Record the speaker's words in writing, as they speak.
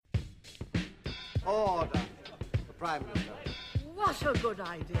Order. The Prime Minister. What a good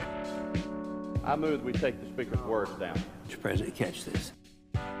idea. I move we take the Speaker's words down. Mr. President, catch this.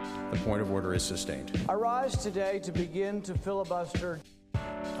 The point of order is sustained. I rise today to begin to filibuster.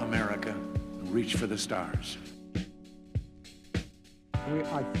 America, reach for the stars. We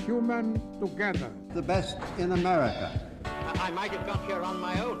are human together. The best in America. I might have got here on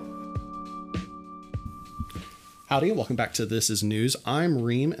my own. Howdy, welcome back to This Is News. I'm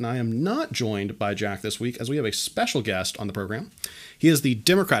Reem, and I am not joined by Jack this week as we have a special guest on the program. He is the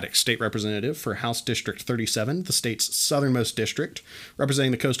Democratic State Representative for House District 37, the state's southernmost district,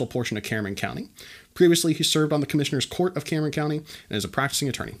 representing the coastal portion of Cameron County. Previously, he served on the Commissioner's Court of Cameron County and is a practicing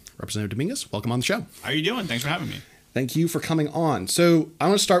attorney. Representative Dominguez, welcome on the show. How are you doing? Thanks for having me. Thank you for coming on. So I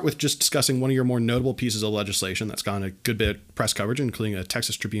want to start with just discussing one of your more notable pieces of legislation that's gotten a good bit of press coverage, including a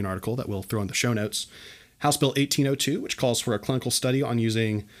Texas Tribune article that we'll throw in the show notes. House Bill 1802, which calls for a clinical study on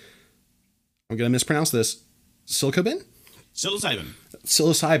using, I'm going to mispronounce this, psilocybin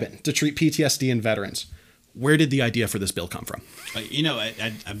to treat PTSD in veterans. Where did the idea for this bill come from?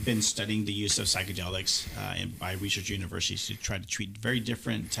 I've been studying the use of psychedelics by research universities to try to treat very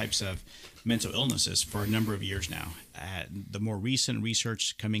different types of mental illnesses for a number of years now. The more recent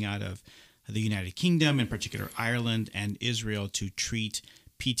research coming out of the United Kingdom, in particular Ireland and Israel, to treat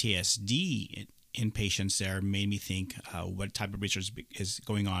PTSD in patients there made me think what type of research is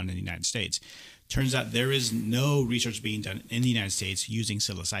going on in the United States. Turns out there is no research being done in the United States using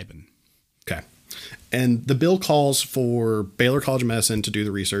psilocybin. Okay. And the bill calls for Baylor College of Medicine to do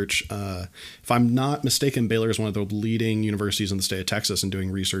the research. If I'm not mistaken, Baylor is one of the leading universities in the state of Texas in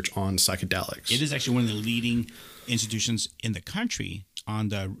doing research on psychedelics. It is actually one of the leading institutions in the country on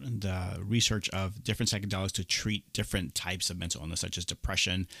the research of different psychedelics to treat different types of mental illness, such as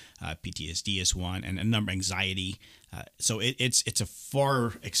depression, PTSD is one, and a number of anxiety. So it's a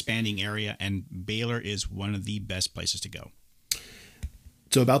far expanding area, and Baylor is one of the best places to go.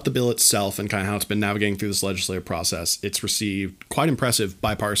 So about the bill itself and kind of how it's been navigating through this legislative process, it's received quite impressive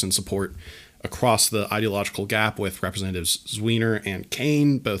bipartisan support across the ideological gap, with Representatives Zwiener and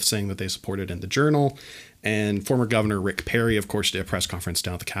Kane both saying that they support it in the Journal. And former Governor Rick Perry, of course, did a press conference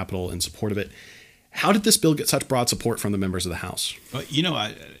down at the Capitol in support of it. How did this bill get such broad support from the members of the House? Well,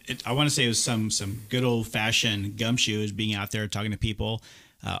 I want to say it was some good old-fashioned gumshoes being out there talking to people,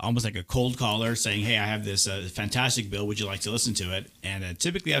 almost like a cold caller saying, hey, I have this fantastic bill. Would you like to listen to it? And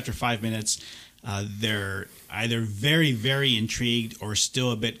typically after 5 minutes, they're either very, very intrigued or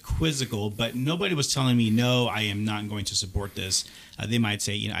still a bit quizzical, but nobody was telling me, no, I am not going to support this. They might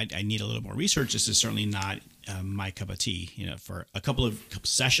say, I need a little more research. This is certainly not my cup of tea. For a couple of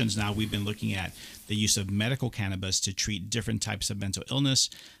sessions now, we've been looking at the use of medical cannabis to treat different types of mental illness,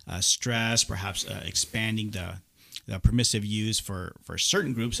 stress, perhaps expanding the permissive use for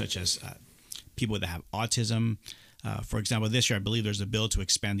certain groups, such as people that have autism. For example, this year, I believe there's a bill to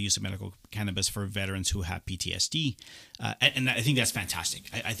expand the use of medical cannabis for veterans who have PTSD. And I think that's fantastic.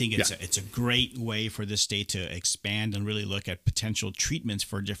 I think it's a great way for this state to expand and really look at potential treatments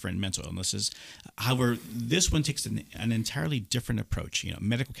for different mental illnesses. However, this one takes an entirely different approach.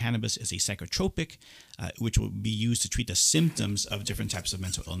 Medical cannabis is a psychotropic, which will be used to treat the symptoms of different types of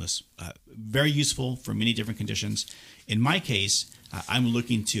mental illness. Very useful for many different conditions. In my case, I'm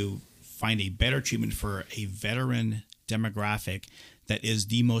looking to find a better treatment for a veteran demographic that is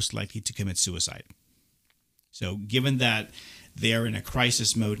the most likely to commit suicide. So given that they are in a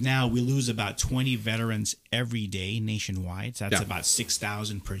crisis mode now, we lose about 20 veterans every day nationwide. So that's about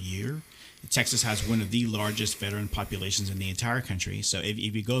 6,000 per year. Texas has one of the largest veteran populations in the entire country. So if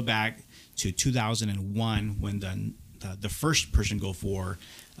you go back to 2001, when the first Persian Gulf War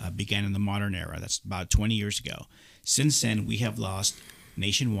began in the modern era, that's about 20 years ago. Since then, we have lost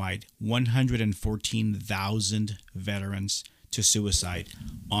nationwide 114,000 veterans to suicide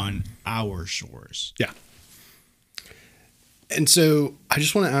on our shores. Yeah. And so I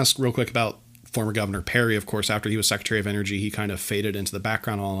just want to ask real quick about former Governor Perry. Of course, after he was Secretary of Energy, he kind of faded into the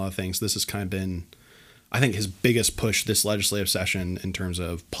background on a lot of things. This has kind of been, I think, his biggest push this legislative session in terms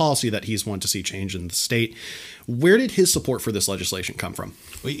of policy that he's wanted to see change in the state. Where did his support for this legislation come from?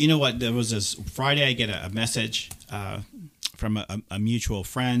 Well, you know what? There was this Friday, I get a message from a mutual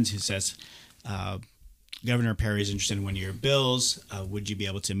friend who says, Governor Perry is interested in one of your bills. Would you be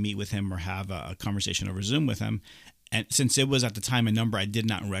able to meet with him or have a conversation over Zoom with him? And since it was at the time a number I did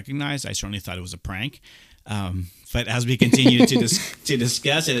not recognize, I certainly thought it was a prank. But as we continued to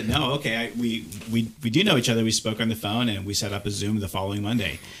discuss it, we do know each other. We spoke on the phone and we set up a Zoom the following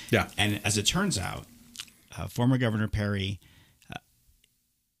Monday. Yeah. And as it turns out, former Governor Perry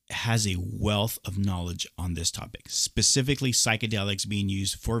has a wealth of knowledge on this topic, specifically psychedelics being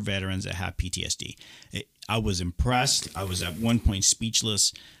used for veterans that have PTSD. I was impressed. I was at one point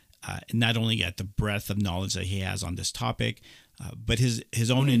speechless, not only at the breadth of knowledge that he has on this topic, but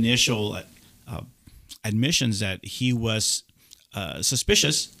his own initial admissions that he was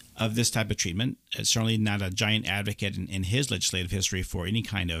suspicious of this type of treatment. Certainly not a giant advocate in his legislative history for any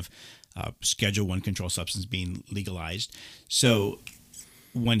kind of Schedule I controlled substance being legalized. So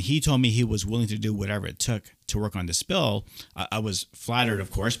when he told me he was willing to do whatever it took to work on this bill, I was flattered,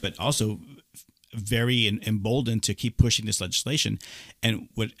 of course, but also very emboldened to keep pushing this legislation. And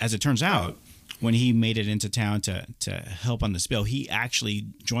as it turns out, when he made it into town to help on this bill, he actually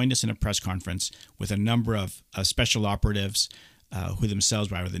joined us in a press conference with a number of special operatives who themselves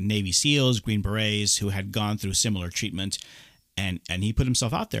were the Navy SEALs, Green Berets, who had gone through similar treatment. And he put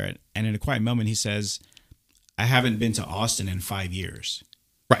himself out there. And in a quiet moment, he says, I haven't been to Austin in 5 years.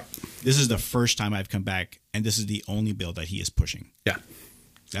 Right. This is the first time I've come back, and this is the only bill that he is pushing. Yeah.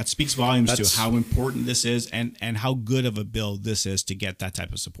 That speaks volumes to how important this is and how good of a bill this is to get that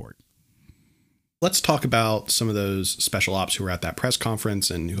type of support. Let's talk about some of those special ops who were at that press conference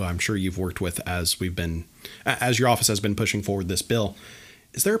and who I'm sure you've worked with as your office has been pushing forward this bill.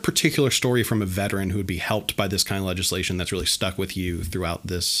 Is there a particular story from a veteran who would be helped by this kind of legislation that's really stuck with you throughout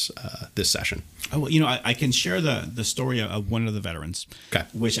this session? Oh, well, I can share the story of one of the veterans, okay,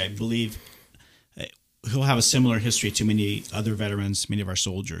 which I believe he'll have a similar history to many other veterans, many of our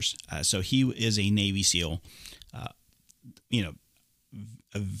soldiers. So he is a Navy SEAL, a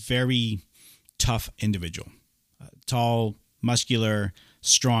very tough individual, tall, muscular,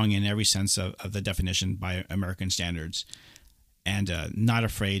 strong in every sense of the definition by American standards, and not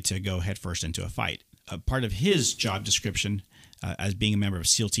afraid to go headfirst into a fight. Part of his job description as being a member of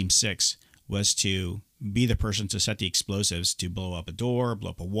SEAL Team 6 was to be the person to set the explosives to blow up a door, blow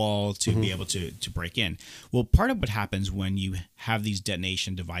up a wall, to be able to break in. Well, part of what happens when you have these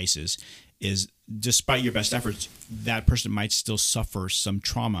detonation devices is, despite your best efforts, that person might still suffer some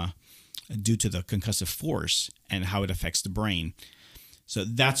trauma due to the concussive force and how it affects the brain. So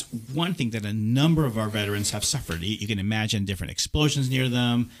that's one thing that a number of our veterans have suffered. You can imagine different explosions near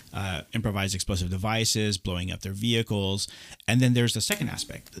them, improvised explosive devices, blowing up their vehicles. And then there's the second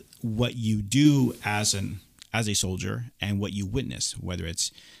aspect, what you do as a soldier and what you witness, whether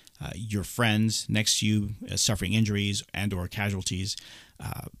it's your friends next to you suffering injuries and or casualties.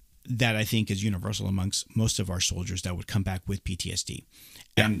 That I think is universal amongst most of our soldiers that would come back with PTSD.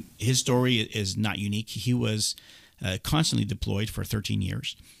 Yeah. And his story is not unique. He was constantly deployed for 13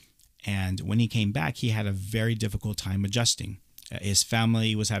 years. And when he came back, he had a very difficult time adjusting. His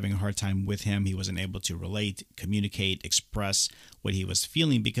family was having a hard time with him. He wasn't able to relate, communicate, express what he was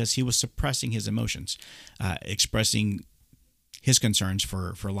feeling because he was suppressing his emotions, expressing his concerns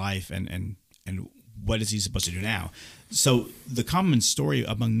for life and what is he supposed to do now? So the common story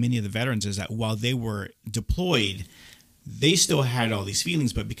among many of the veterans is that while they were deployed, they still had all these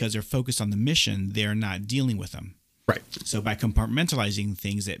feelings, but because they're focused on the mission, they're not dealing with them. Right. So by compartmentalizing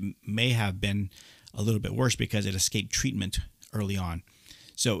things, it may have been a little bit worse because it escaped treatment early on.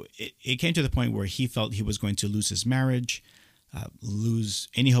 So it came to the point where he felt he was going to lose his marriage, lose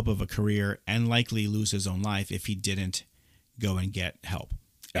any hope of a career, and likely lose his own life if he didn't go and get help.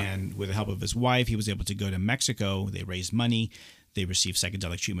 Yeah. And with the help of his wife, he was able to go to Mexico. They raised money. They received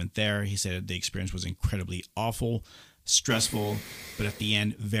psychedelic treatment there. He said the experience was incredibly awful, stressful, but at the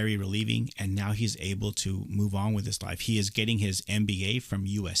end, very relieving. And now he's able to move on with his life. He is getting his MBA from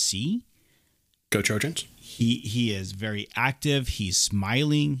USC. Go Trojans. He is very active. He's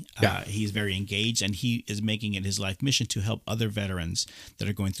smiling. Yeah. He's very engaged, and he is making it his life mission to help other veterans that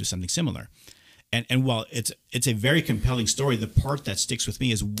are going through something similar. And while it's a very compelling story, the part that sticks with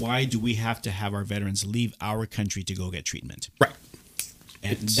me is, why do we have to have our veterans leave our country to go get treatment? Right.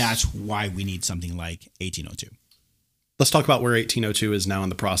 And that's why we need something like 1802. Let's talk about where 1802 is now in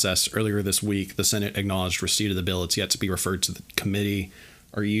the process. Earlier this week, the Senate acknowledged receipt of the bill. It's yet to be referred to the committee.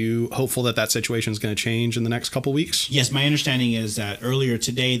 Are you hopeful that situation is going to change in the next couple weeks? Yes, my understanding is that earlier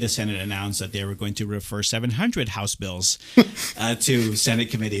today, the Senate announced that they were going to refer 700 House bills to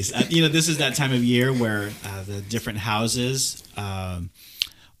Senate committees. This is that time of year where the different houses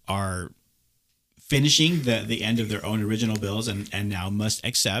are finishing the end of their own original bills and now must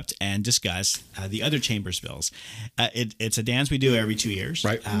accept and discuss the other chamber's bills. It's a dance we do every 2 years.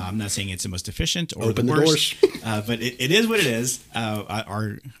 Right. I'm not saying it's the most efficient or Open the the worst, doors. but it is what it is.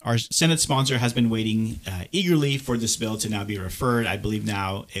 Our Senate sponsor has been waiting eagerly for this bill to now be referred. I believe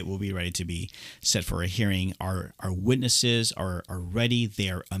now it will be ready to be set for a hearing. Our witnesses are ready. They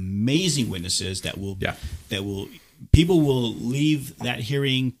are amazing witnesses that will people will leave that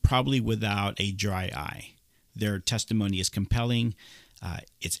hearing probably without a dry eye. Their testimony is compelling,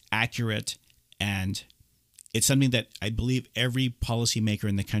 it's accurate, and it's something that I believe every policymaker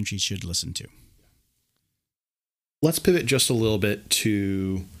in the country should listen to. Let's pivot just a little bit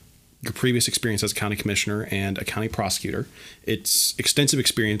to your previous experience as a county commissioner and a county prosecutor. It's extensive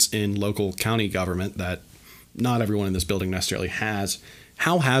experience in local county government that not everyone in this building necessarily has.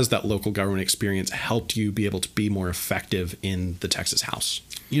 How has that local government experience helped you be able to be more effective in the Texas House?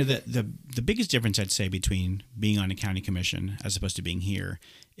 You know, the biggest difference I'd say between being on a county commission as opposed to being here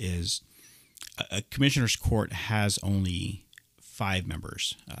is a commissioner's court has only 5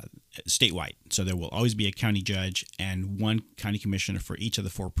 members statewide. So there will always be a county judge and one county commissioner for each of the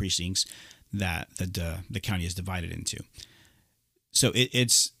 4 precincts that the county is divided into. So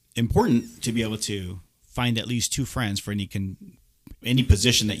it's important to be able to find at least 2 friends for any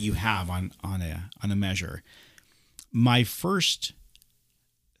position that you have on a measure. My first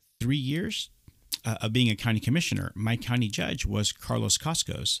 3 years of being a county commissioner, my county judge was Carlos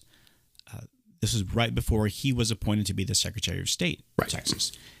Coscos. This was right before he was appointed to be the Secretary of State of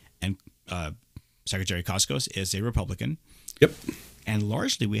Texas. And Secretary Coscos is a Republican. Yep. And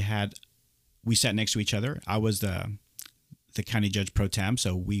largely we sat next to each other. I was the county judge pro tem,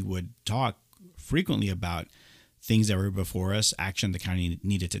 so we would talk frequently about things that were before us, action the county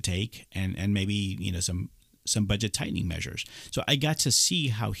needed to take, and maybe some budget tightening measures. So I got to see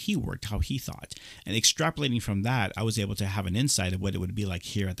how he worked, how he thought. And extrapolating from that, I was able to have an insight of what it would be like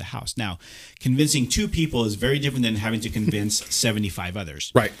here at the House. Now, convincing 2 people is very different than having to convince 75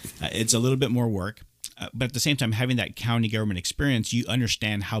 others. Right. It's a little bit more work. But at the same time, having that county government experience, you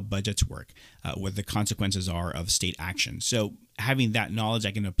understand how budgets work, what the consequences are of state action. So having that knowledge,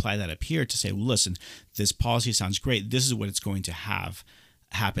 I can apply that up here to say, well, listen, this policy sounds great. This is what it's going to have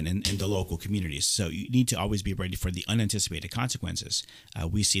happen in the local communities. So you need to always be ready for the unanticipated consequences.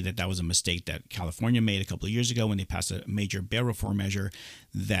 We see that was a mistake that California made a couple of years ago when they passed a major bail reform measure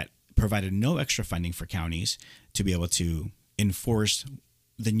that provided no extra funding for counties to be able to enforce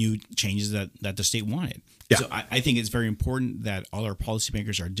the new changes that the state wanted. Yeah. So I think it's very important that all our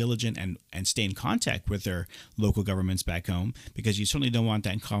policymakers are diligent and stay in contact with their local governments back home, because you certainly don't want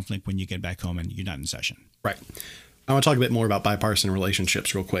that conflict when you get back home and you're not in session. Right. I want to talk a bit more about bipartisan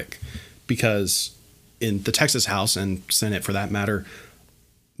relationships real quick, because in the Texas House and Senate, for that matter,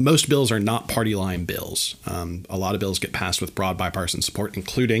 most bills are not party line bills. A lot of bills get passed with broad bipartisan support,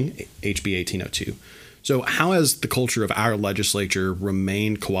 including HB 1802. So how has the culture of our legislature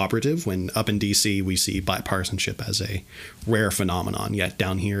remained cooperative when up in D.C. we see bipartisanship as a rare phenomenon, yet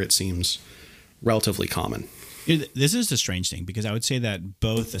down here it seems relatively common? This is the strange thing, because I would say that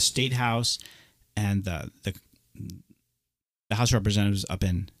both the State House and the House of Representatives up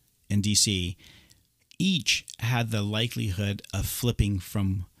in D.C. each had the likelihood of flipping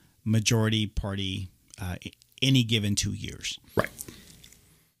from majority party any given 2 years. Right.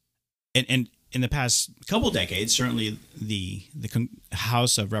 And in the past couple decades, certainly the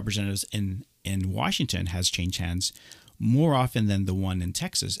House of Representatives in Washington has changed hands more often than the one in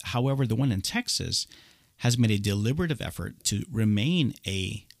Texas. However, the one in Texas has made a deliberative effort to remain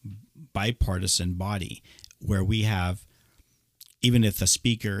a bipartisan body, where we have, even if the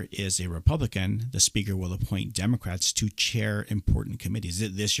speaker is a Republican, the speaker will appoint Democrats to chair important committees.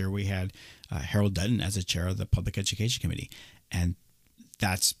 This year we had Harold Dutton as the chair of the Public Education Committee, and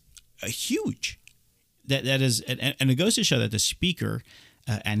that's huge. That is, and it goes to show that the speaker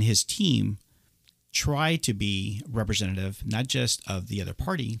and his team try to be representative, not just of the other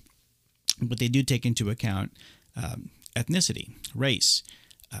party, but they do take into account ethnicity, race,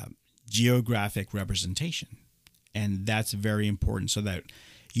 geographic representation. And that's very important, so that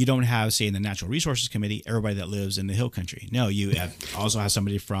you don't have, say, in the Natural Resources Committee, everybody that lives in the Hill Country. No, you also have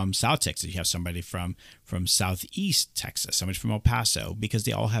somebody from South Texas. You have somebody from Southeast Texas, somebody from El Paso, because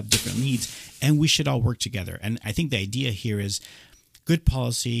they all have different needs, and we should all work together. And I think the idea here is good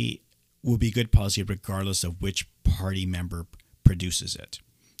policy will be good policy regardless of which party member produces it.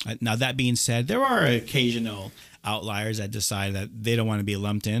 Now, that being said, there are occasional outliers that decide that they don't want to be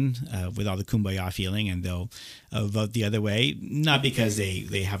lumped in with all the kumbaya feeling, and they'll vote the other way, not because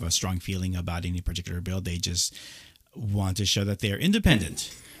they have a strong feeling about any particular bill. They just want to show that they're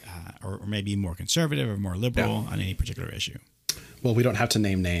independent or maybe more conservative or more liberal on any particular issue. Well, we don't have to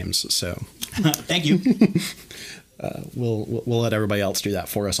name names, so thank you. We'll let everybody else do that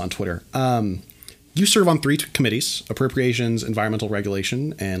for us on Twitter. You serve on 3 committees: Appropriations, Environmental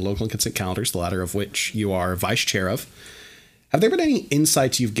Regulation, and Local and Consent Calendars, the latter of which you are vice chair of. Have there been any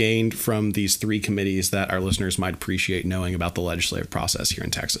insights you've gained from these 3 committees that our listeners might appreciate knowing about the legislative process here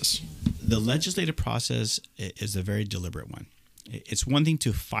in Texas? The legislative process is a very deliberate one. It's one thing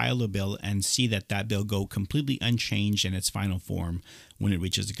to file a bill and see that bill go completely unchanged in its final form when it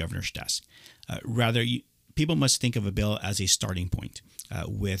reaches the governor's desk. Rather, people must think of a bill as a starting point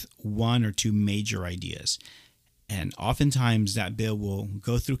with one or two major ideas. And oftentimes that bill will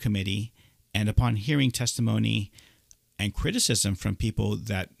go through committee, and upon hearing testimony and criticism from people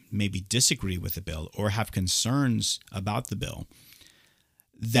that maybe disagree with the bill or have concerns about the bill,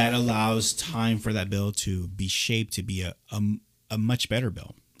 that allows time for that bill to be shaped to be a much better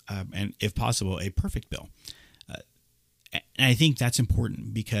bill, and if possible, a perfect bill. And I think that's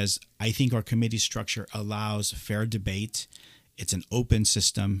important because I think our committee structure allows fair debate. It's an open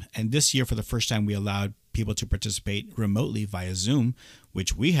system. And this year, for the first time, we allowed people to participate remotely via Zoom,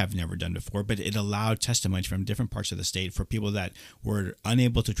 which we have never done before, but it allowed testimony from different parts of the state for people that were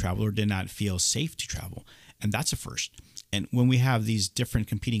unable to travel or did not feel safe to travel. And that's a first. And when we have these different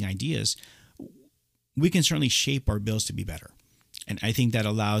competing ideas, we can certainly shape our bills to be better. And I think that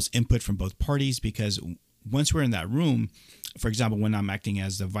allows input from both parties because once we're in that room, for example, when I'm acting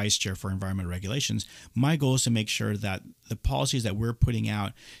as the vice chair for environmental regulations, my goal is to make sure that the policies that we're putting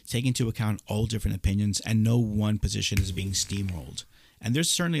out take into account all different opinions and no one position is being steamrolled. And there's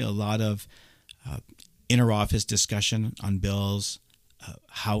certainly a lot of inter-office discussion on bills.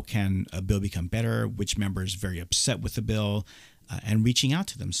 How can a bill become better? Which member is very upset with the bill? And reaching out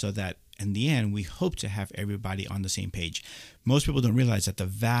to them so that in the end, we hope to have everybody on the same page. Most people don't realize that the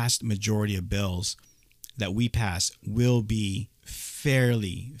vast majority of bills that we pass will be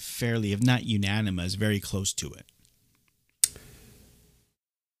fairly, if not unanimous, very close to it.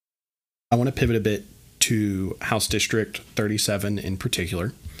 I want to pivot a bit to House District 37 in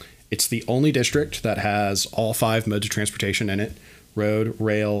particular. It's the only district that has all 5 modes of transportation in it: road,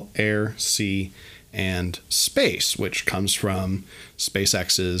 rail, air, sea, and space, which comes from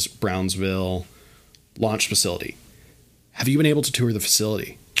SpaceX's Brownsville launch facility. Have you been able to tour the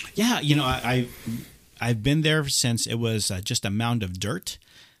facility? Yeah, I've been there since it was just a mound of dirt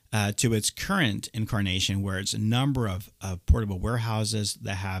to its current incarnation, where it's a number of portable warehouses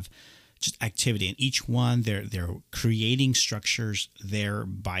that have just activity. And each one, they're creating structures there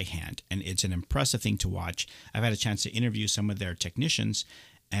by hand. And it's an impressive thing to watch. I've had a chance to interview some of their technicians,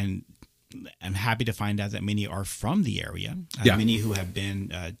 and I'm happy to find out that many are from the area. Many who have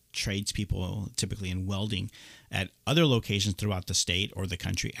been tradespeople, typically in welding, at other locations throughout the state or the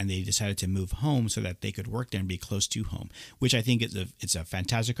country, and they decided to move home so that they could work there and be close to home, which I think it's a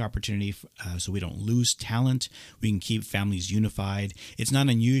fantastic opportunity so we don't lose talent. We can keep families unified. It's not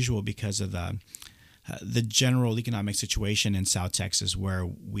unusual because of the general economic situation in South Texas, where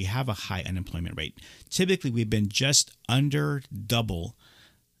we have a high unemployment rate. Typically, we've been just under double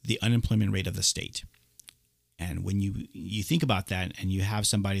the unemployment rate of the state. And when you think about that, and you have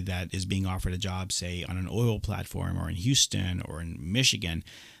somebody that is being offered a job, say on an oil platform or in Houston or in Michigan,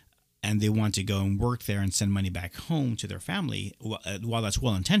 and they want to go and work there and send money back home to their family, while that's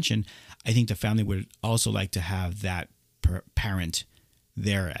well-intentioned, I think the family would also like to have that parent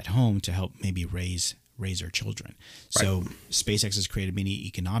there at home to help maybe raise their children. Right. So SpaceX has created many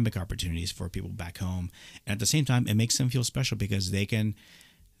economic opportunities for people back home. And at the same time, it makes them feel special because they can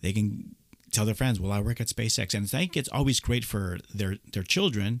tell their friends, well, I work at SpaceX. And I think it's always great for their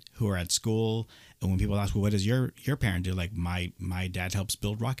children who are at school. And when people ask, well, what does your parent do? Like, my dad helps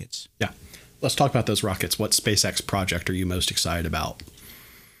build rockets. Yeah. Let's talk about those rockets. What SpaceX project are you most excited about?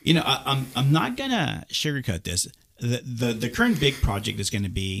 I'm not going to sugarcoat this. The current big project is going to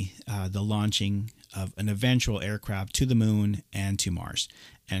be the launching of an eventual aircraft to the moon and to Mars.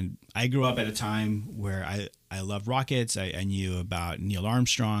 And I grew up at a time where I loved rockets. I knew about Neil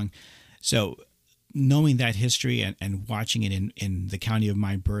Armstrong. So knowing that history and watching it in the county of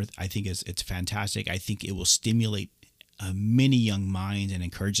my birth, I think it's fantastic. I think it will stimulate many young minds and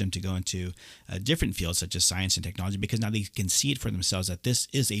encourage them to go into different fields such as science and technology, because now they can see it for themselves that this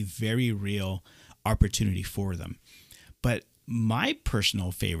is a very real opportunity for them. But my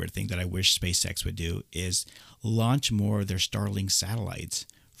personal favorite thing that I wish SpaceX would do is launch more of their Starlink satellites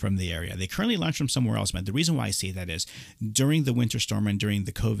from the area. They currently launch from somewhere else, but the reason why I say that is during the winter storm and during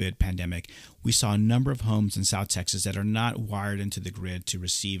the COVID pandemic, we saw a number of homes in South Texas that are not wired into the grid to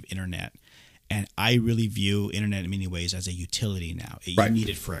receive internet. And I really view internet in many ways as a utility now. You need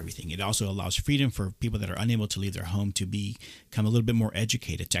it for everything. It also allows freedom for people that are unable to leave their home to become a little bit more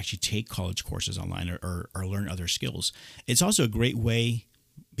educated, to actually take college courses online or learn other skills. It's also a great way,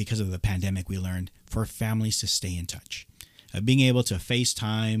 because of the pandemic, we learned for families to stay in touch. being able to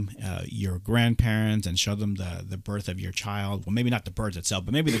FaceTime your grandparents and show them the birth of your child. Well, maybe not the birth itself,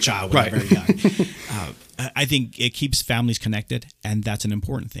 but maybe the child when they're very young. I think it keeps families connected, and that's an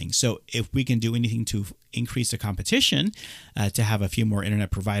important thing. So if we can do anything to increase the competition, to have a few more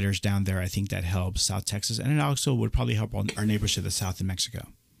internet providers down there, I think that helps South Texas, and it also would probably help our neighbors to the south in Mexico.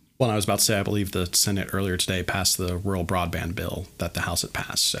 Well, I was about to say, I believe the Senate earlier today passed the rural broadband bill that the House had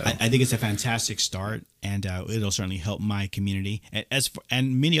passed. So I think it's a fantastic start, and it'll certainly help my community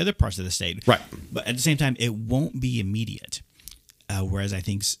and many other parts of the state. Right. But at the same time, it won't be immediate, whereas I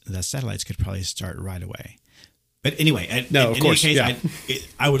think the satellites could probably start right away. But anyway, in any case,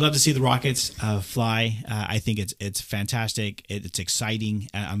 I would love to see the rockets fly. I think it's fantastic. It's exciting.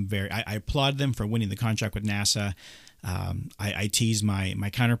 I applaud them for winning the contract with NASA. I tease my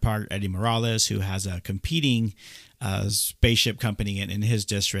counterpart, Eddie Morales, who has a competing spaceship company in his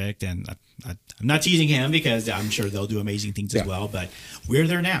district. And I'm not teasing him because I'm sure they'll do amazing things as well. But we're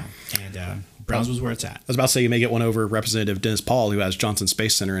there now. And Brownsville's where it's at. I was about to say, you may get one over Representative Dennis Paul, who has Johnson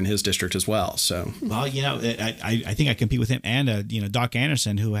Space Center in his district as well. So, well, I think I compete with him and Doc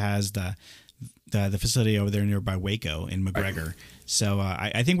Anderson, who has the facility over there nearby Waco in McGregor. Right. So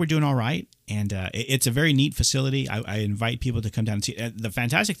I think we're doing all right, and it's a very neat facility. I invite people to come down and see it. The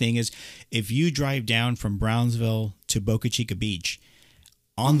fantastic thing is, if you drive down from Brownsville to Boca Chica Beach,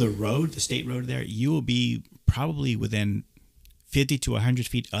 on the road, the state road there, you will be probably within 50 to 100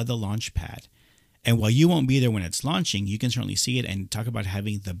 feet of the launch pad. And while you won't be there when it's launching, you can certainly see it and talk about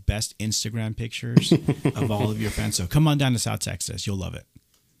having the best Instagram pictures of all of your friends. So come on down to South Texas. You'll love it.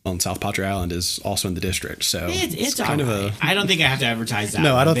 Well, and South Padre Island is also in the district, so it's kind of a. I don't think I have to advertise that.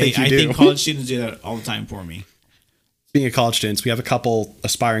 No, I don't think you do. I think college students do that all the time for me. Being a college student, we have a couple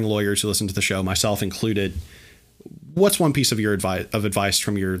aspiring lawyers who listen to the show, myself included. What's one piece of your advice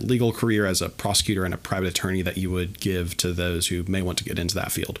from your legal career as a prosecutor and a private attorney that you would give to those who may want to get into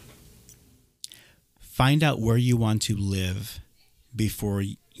that field? Find out where you want to live before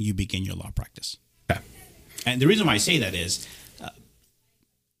you begin your law practice. Okay. And the reason why I say that is,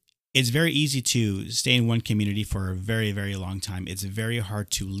 it's very easy to stay in one community for a very, very long time. It's very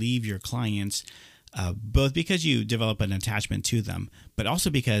hard to leave your clients, both because you develop an attachment to them, but also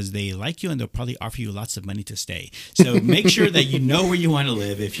because they like you and they'll probably offer you lots of money to stay. So make sure that you know where you want to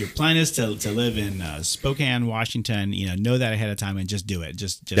live. If your plan is to live in Spokane, Washington, know that ahead of time and just do it.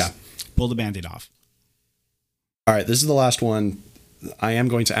 Just pull the Band-Aid off. All right, this is the last one. I am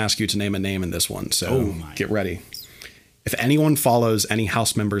going to ask you to name a name in this one, so get ready. If anyone follows any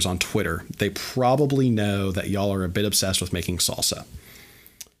House members on Twitter, they probably know that y'all are a bit obsessed with making salsa.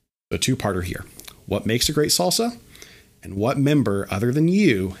 So two-parter here. What makes a great salsa? And what member, other than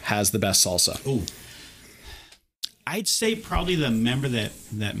you, has the best salsa? Ooh. I'd say probably the member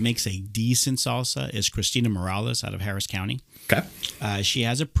that makes a decent salsa is Christina Morales out of Harris County. Okay. She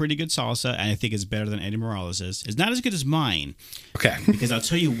has a pretty good salsa, and I think it's better than Eddie Morales's. It's not as good as mine. Okay. Because I'll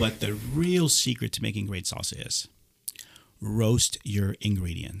tell you what the real secret to making great salsa is. Roast your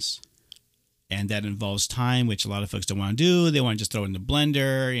ingredients. And that involves time, which a lot of folks don't want to do. They want to just throw it in the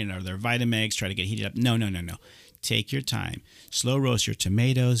blender, their Vitamix, try to get heated up. No. Take your time. Slow roast your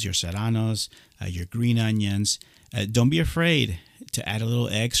tomatoes, your serranos, your green onions. Don't be afraid to add a little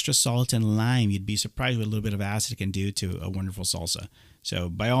extra salt and lime. You'd be surprised what a little bit of acid can do to a wonderful salsa. So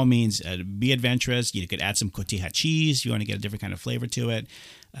by all means, be adventurous. You could add some cotija cheese if you want to get a different kind of flavor to it.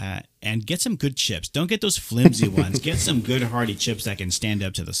 And get some good chips. Don't get those flimsy ones. Get some good hearty chips that can stand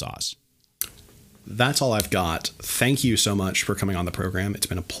up to the sauce. That's all I've got. Thank you so much for coming on the program. It's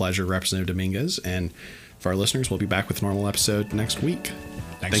been a pleasure, Representative Dominguez. And for our listeners, we'll be back with a normal episode next week.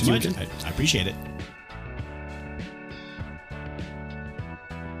 Thanks so much. I appreciate it.